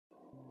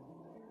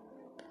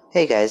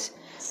Hey guys,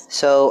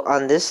 so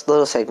on this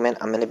little segment,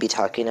 I'm going to be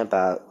talking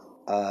about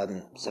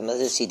some of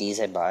the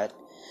CDs I bought.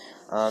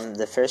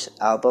 The first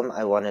album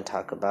I want to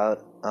talk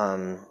about,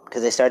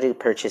 because I started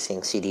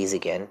purchasing CDs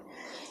again.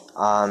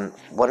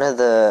 One of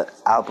the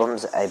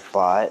albums I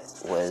bought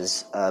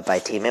was by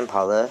Tame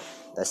Impala.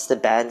 That's the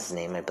band's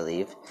name, I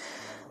believe.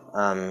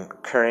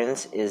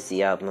 Currents is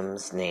the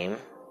album's name.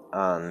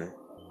 It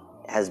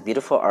has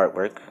beautiful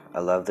artwork. I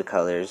love the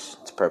colors.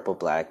 It's purple,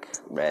 black,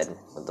 red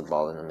with the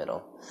ball in the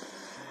middle.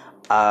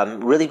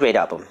 Really great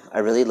album. I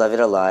really love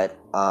it a lot.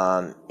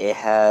 It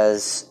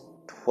has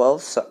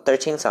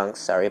 13 songs.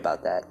 Sorry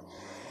about that.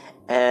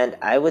 And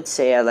I would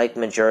say I like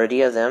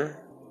majority of them.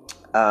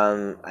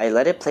 I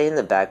let it play in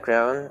the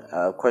background.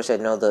 Of course, I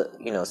know the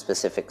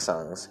specific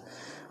songs.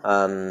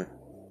 But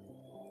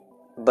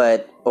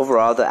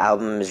overall, the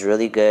album is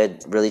really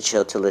good. Really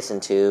chill to listen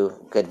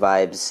to. Good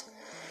vibes.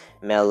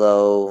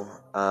 Mellow.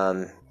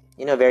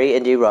 Very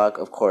indie rock,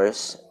 of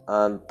course.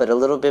 But a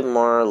little bit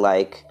more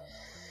like.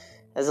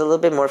 There's a little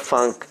bit more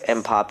funk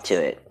and pop to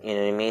it, you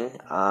know what I mean?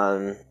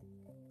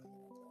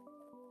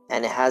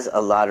 And it has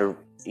a lot of,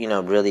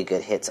 really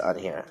good hits on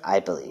here, I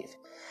believe.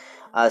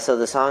 So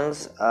the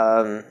songs,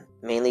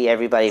 mainly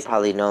everybody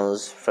probably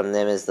knows from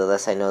them is The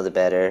Less I Know, The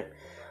Better.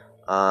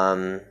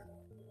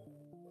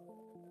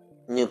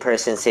 New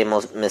Person, Same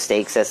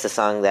Mistakes, that's the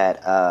song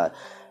that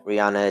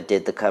Rihanna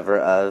did the cover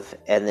of.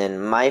 And then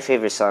my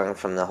favorite song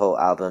from the whole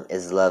album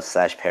is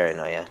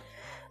Love/Paranoia.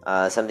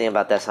 Something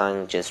about that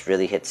song just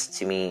really hits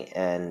to me,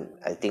 and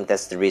I think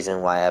that's the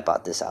reason why I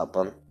bought this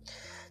album.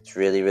 It's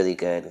really, really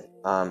good.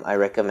 I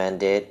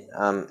recommend it.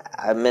 I'm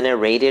gonna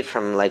rate it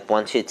from like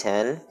 1 to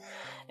 10,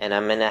 and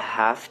I'm gonna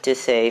have to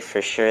say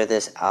for sure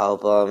this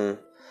album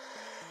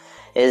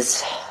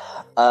is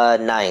a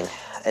 9.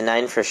 A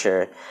 9 for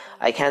sure.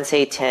 I can't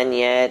say 10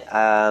 yet,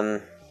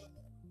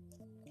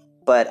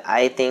 but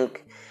I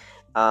think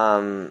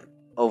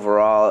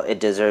overall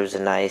it deserves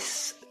a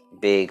nice,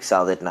 big,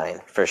 solid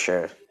 9 for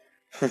sure.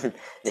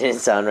 Didn't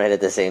sound right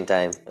at the same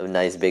time. A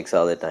nice big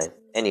solid 9.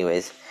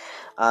 Anyways,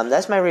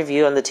 that's my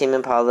review on the Tame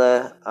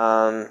Impala.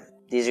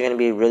 These are going to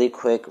be really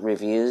quick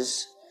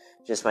reviews,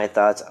 just my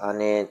thoughts on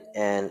it,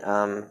 and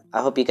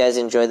I hope you guys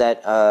enjoy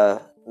that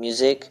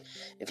music.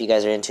 If you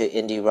guys are into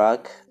indie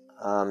rock,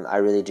 I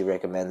really do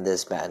recommend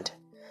this band.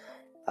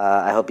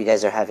 I hope you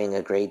guys are having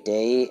a great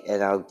day,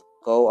 and I'll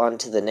go on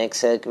to the next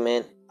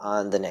segment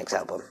on the next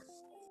album.